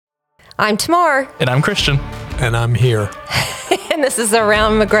I'm Tamar. And I'm Christian. And I'm here. And this is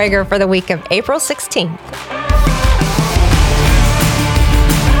Around McGregor for the week of April 16th.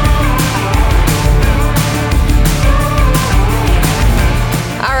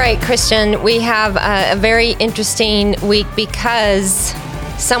 All right, Christian, we have a very interesting week because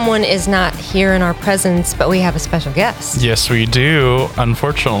someone is not here in our presence, but we have a special guest. Yes, we do.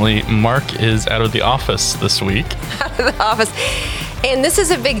 Unfortunately, Mark is out of the office this week. Out of the office. And this is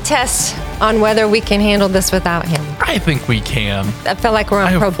a big test on whether we can handle this without him. I think we can. I feel like we're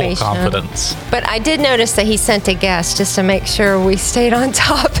on probation. I have full confidence. But I did notice that he sent a guest just to make sure we stayed on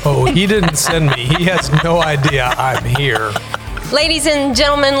top. Oh, he didn't send me. He has no idea I'm here. Ladies and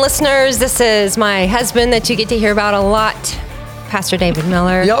gentlemen, listeners, this is my husband that you get to hear about a lot, Pastor David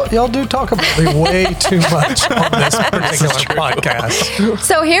Miller. Y'all do talk about me way too much on this particular podcast.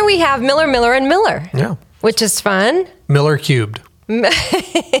 So here we have Miller, and Miller. Yeah. Which is fun. Miller cubed. Miller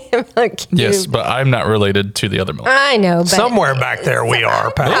cubed. Yes, but I'm not related to the other Miller. I know, but somewhere back there we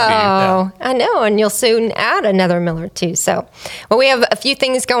are, Pat. Oh, I know, and you'll soon add another Miller too. So, well, we have a few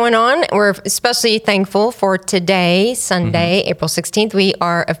things going on. We're especially thankful for today, Sunday, April 16th. We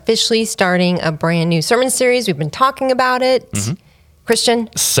are officially starting a brand new sermon series. We've been talking about it. Christian?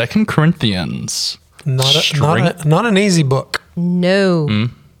 2 Corinthians. Not an easy book. No,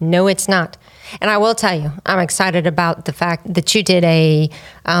 no, it's not. And I will tell you, I'm excited about the fact that you did a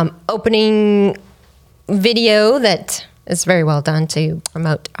opening video that is very well done to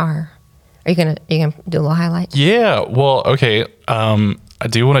promote our. Are you gonna do a little highlight? Yeah. Well, okay. I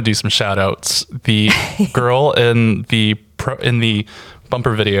do want to do some shout outs. The girl in the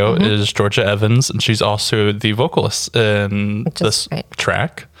bumper video is Georgia Evans, and she's also the vocalist in this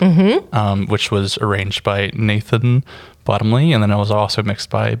track, which was arranged by Nathan Bottomley, and then it was also mixed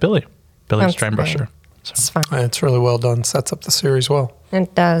by Billy Steinbrusher. So. It's fun. It's really well done. Sets up the series well.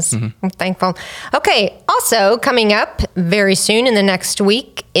 It does. I'm thankful. Okay. Also coming up very soon in the next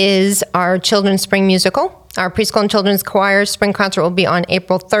week is our Children's Spring Musical. Our preschool and children's choir spring concert will be on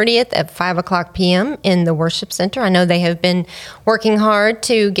April 30th at 5:00 p.m. in the worship center. I know they have been working hard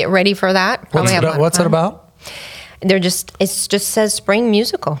to get ready for that. What's it about? It just says spring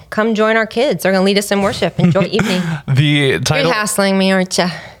musical. Come join our kids. They're going to lead us in worship. Enjoy evening. The title. You're hassling me, aren't you?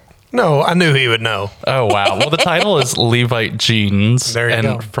 No, I knew he would know. Oh, wow. Well, the title is Levite Genes. There you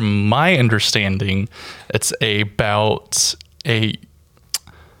go. From my understanding, it's about a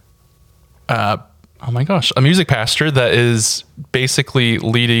music pastor that is basically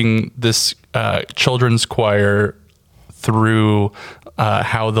leading this children's choir through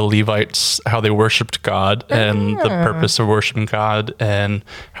how the Levites, how they worshiped God and the purpose of worshiping God and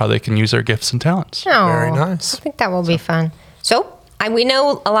how they can use their gifts and talents. Oh, very nice. I think that will be fun. So we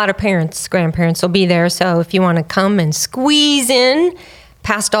know a lot of parents, grandparents will be there. So if you want to come and squeeze in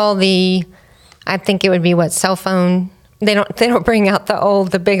past all the, I think it would be cell phone. They don't bring out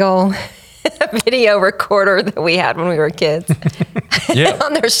the big old video recorder that we had when we were kids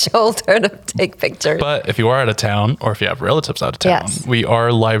on their shoulder to take pictures. But if you are out of town or if you have relatives out of town, we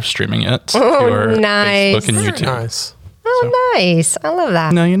are live streaming it to nice. Facebook and YouTube. Nice. Oh, nice. I love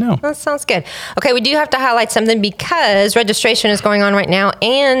that. Now you know. That sounds good. Okay, we do have to highlight something because registration is going on right now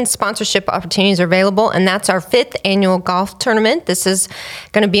and sponsorship opportunities are available, and that's our 5th annual golf tournament. This is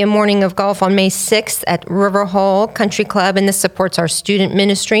going to be a morning of golf on May 6th at River Hall Country Club, and this supports our student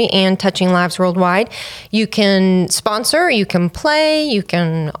ministry and Touching Lives Worldwide. You can sponsor, you can play, you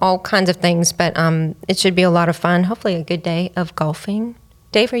can all kinds of things, but it should be a lot of fun. Hopefully a good day of golfing.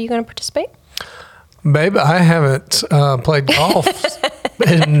 Dave, are you going to participate? Babe, I haven't played golf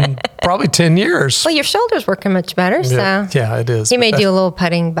in probably 10 years. Well, your shoulder's working much better, so. Yeah, it is. You may do a little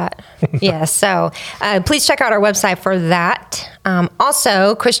putting, but yeah. So please check out our website for that.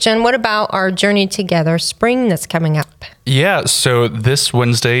 Also, Christian, what about our Journey Together Spring that's coming up? Yeah, so this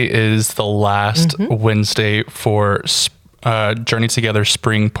Wednesday is the last Wednesday for Journey Together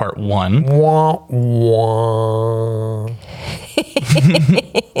Spring Part 1. Wah, wah.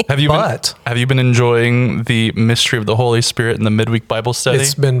 Have you been enjoying the mystery of the Holy Spirit in the midweek Bible study?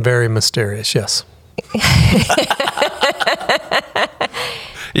 It's been very mysterious, yes.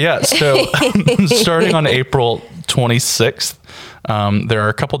 Yeah, so starting on April 26th, there are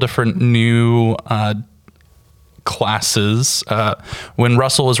a couple different new classes. When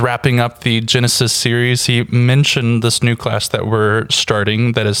Russell was wrapping up the Genesis series, he mentioned this new class that we're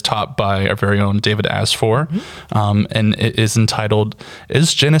starting that is taught by our very own David Asfor, and it is entitled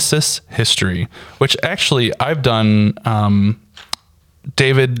Is Genesis History? Which actually I've done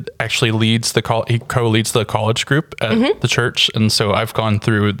David actually he co-leads the college group at the church. And so I've gone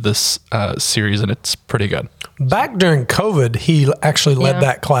through this series and it's pretty good. Back during COVID, he actually led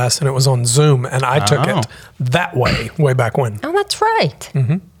that class and it was on Zoom and I took it that way back when. Oh, that's right.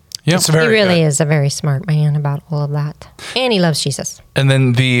 Yeah, He really is a very smart man about all of that. And he loves Jesus. And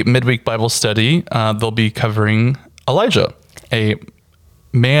then the midweek Bible study, they'll be covering Elijah, a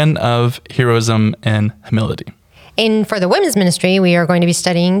man of heroism and humility. And for the women's ministry, we are going to be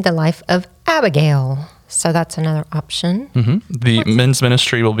studying the life of Abigail. So that's another option. The men's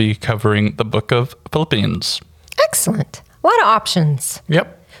ministry will be covering the book of Philippians. Excellent. A lot of options.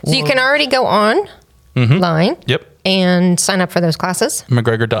 Yep. So you can already go online Yep. and sign up for those classes.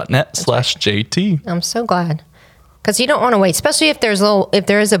 McGregor.net/JT. I'm so glad. Because you don't want to wait, especially if there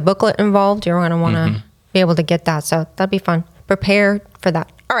is a booklet involved, you're going to want to be able to get that. So that'd be fun. Prepare for that.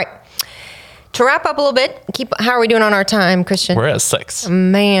 All right. To wrap up a little bit, how are we doing on our time, Christian? We're at 6.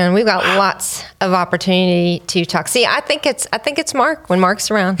 Man, we've got lots of opportunity to talk. See, I think it's Mark. When Mark's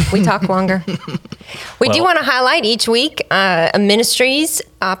around, we talk longer. We do want to highlight each week ministries,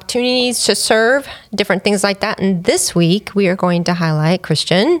 opportunities to serve, different things like that. And this week, we are going to highlight,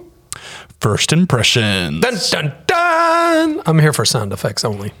 Christian, First impressions. Dun, dun, dun. I'm here for sound effects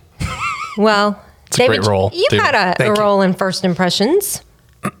only. Well, It's a great role, You David. had a role in First Impressions,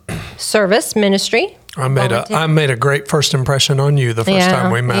 service, ministry. I made a great first impression on you the first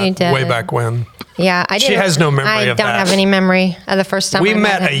time we met, way back when. Yeah, I did. She has no memory of that. I don't have any memory of the first time we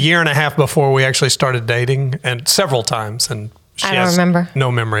met a year and a half before we actually started dating, and several times, and she I don't has remember.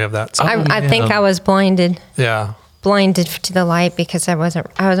 no memory of that. So. I think I was blinded to the light because I wasn't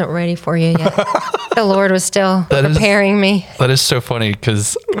ready for you yet. The Lord was still preparing me. That is so funny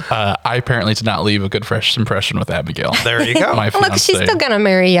because I apparently did not leave a good first impression with Abigail. There you go. My Look, fiancée. she's still gonna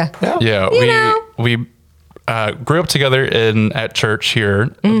marry you. Yeah, we grew up together at church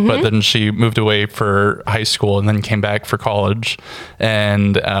here, but then she moved away for high school and then came back for college.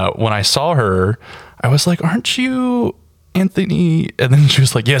 And when I saw her, I was like, "Aren't you Anthony?" And then she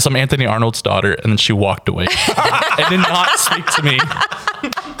was like, "Yes, I'm Anthony Arnold's daughter." And then she walked away and did not speak to me.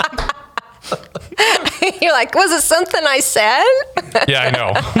 You're like, was it something I said? Yeah, I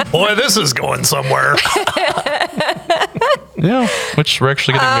know. Boy, this is going somewhere. Yeah, which we're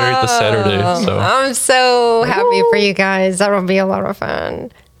actually getting married this Saturday. So I'm so happy for you guys. That'll be a lot of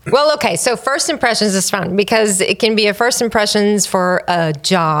fun. Well, okay, so first impressions is fun because it can be a first impressions for a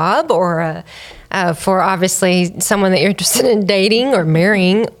job or for obviously someone that you're interested in dating or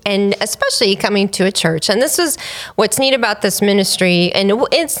marrying, and especially coming to a church. And this is what's neat about this ministry. And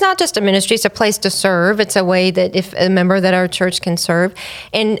it's not just a ministry, it's a place to serve. It's a way that if a member that our church can serve.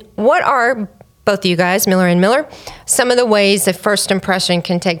 And what are both of you guys, Miller and Miller, some of the ways that first impression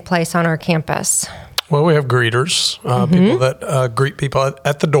can take place on our campus? Well, we have greeters, people that greet people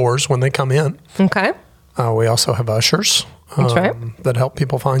at the doors when they come in. Okay. We also have ushers That's right. that help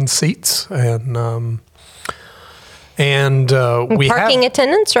people find seats, and we Parking have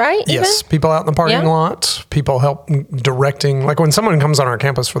attendants, right? yes, people out in the parking lot. People help directing, like when someone comes on our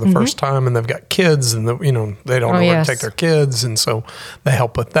campus for the first time and they've got kids and they don't know where to take their kids, and so they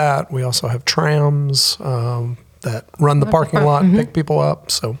help with that. We also have trams that run the parking lot and pick people up.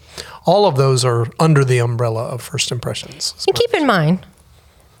 So all of those are under the umbrella of First Impressions. And keep in mind,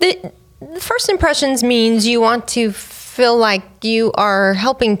 the first impressions means you want to feel like you are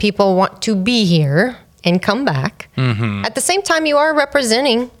helping people want to be here and come back. At the same time, you are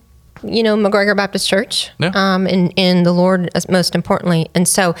representing, McGregor Baptist Church and the Lord most importantly. And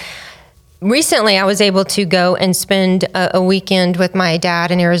so recently I was able to go and spend a weekend with my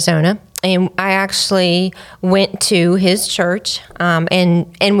dad in Arizona. And I actually went to his church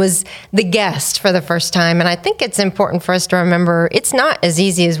and was the guest for the first time. And I think it's important for us to remember it's not as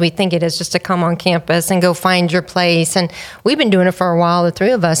easy as we think it is just to come on campus and go find your place. And we've been doing it for a while, the three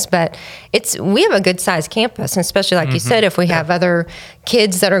of us, but we have a good sized campus. And especially like you said, if we have other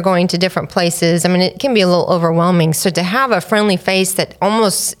kids that are going to different places, I mean, it can be a little overwhelming. So to have a friendly face that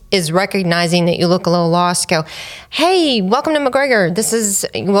almost is recognizing that you look a little lost, go, "Hey, welcome to McGregor.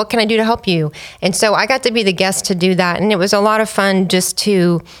 What can I do to help you?" And so I got to be the guest to do that. And it was a lot of fun just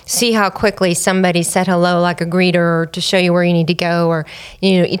to see how quickly somebody said hello, like a greeter, or to show you where you need to go, or,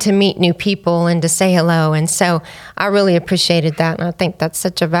 to meet new people and to say hello. And so I really appreciated that. And I think that's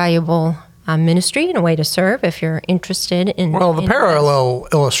such a valuable ministry and a way to serve if you're interested in. Well, the parallel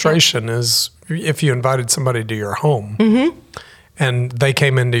illustration is if you invited somebody to your home. And they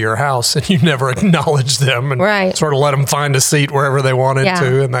came into your house and you never acknowledged them and sort of let them find a seat wherever they wanted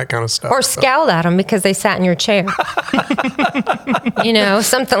to and that kind of stuff. Or scowled at them because they sat in your chair.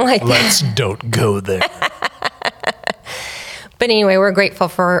 Something like that. Let's don't go there. But anyway, we're grateful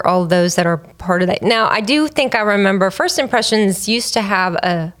for all those that are part of that. Now, I do think I remember First Impressions used to have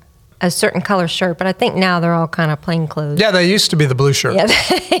a certain color shirt, but I think now they're all kind of plain clothes. Yeah, they used to be the blue shirt. Yeah,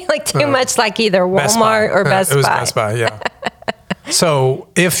 like too much like either Walmart or Best Buy. It was Best Buy, yeah. So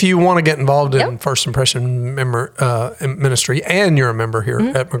if you want to get involved in First Impression ministry and you're a member here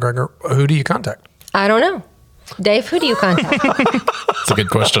at McGregor, who do you contact? I don't know. Dave, who do you contact? That's a good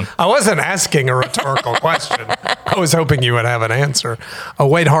question. I wasn't asking a rhetorical question. I was hoping you would have an answer.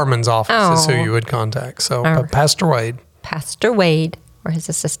 Wade Harmon's office is who you would contact. So Pastor Wade. Pastor Wade, or his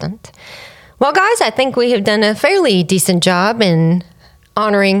assistant. Well, guys, I think we have done a fairly decent job in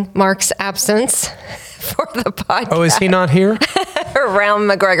honoring Mark's absence for the podcast. Oh, is he not here? Around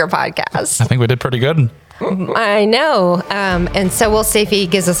McGregor podcast. I think we did pretty good. I know. And so we'll see if he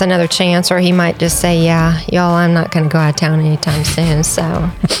gives us another chance, or he might just say, yeah, y'all, I'm not going to go out of town anytime soon. So,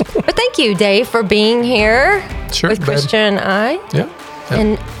 but thank you, Dave, for being here with Christian and I. Yeah.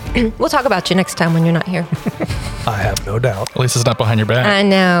 And we'll talk about you next time when you're not here. I have no doubt. At least it's not behind your back. I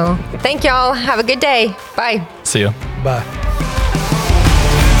know. Thank y'all. Have a good day. Bye. See ya. Bye.